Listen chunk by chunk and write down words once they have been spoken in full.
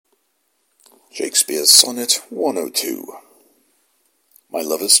Shakespeare's Sonnet 102. My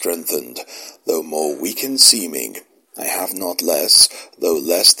love is strengthened, though more weak in seeming. I have not less, though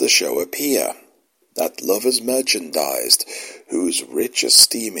less the show appear. That love is merchandised, whose rich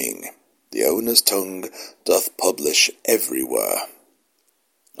esteeming the owner's tongue doth publish everywhere.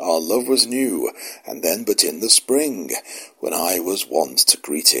 Our love was new, and then but in the spring, when I was wont to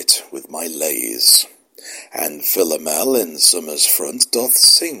greet it with my lays, and Philomel in summer's front doth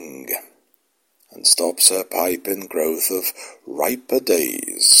sing, and stops her pipe in growth of riper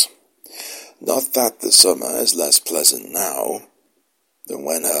days. Not that the summer is less pleasant now, than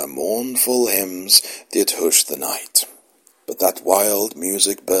when her mournful hymns did hush the night, but that wild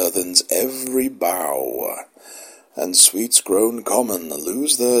music burthens every bough, and sweets grown common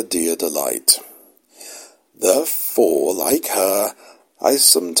lose their dear delight. Therefore, like her, I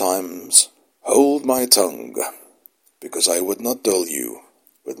sometimes hold my tongue, because I would not dull you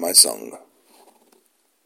with my song.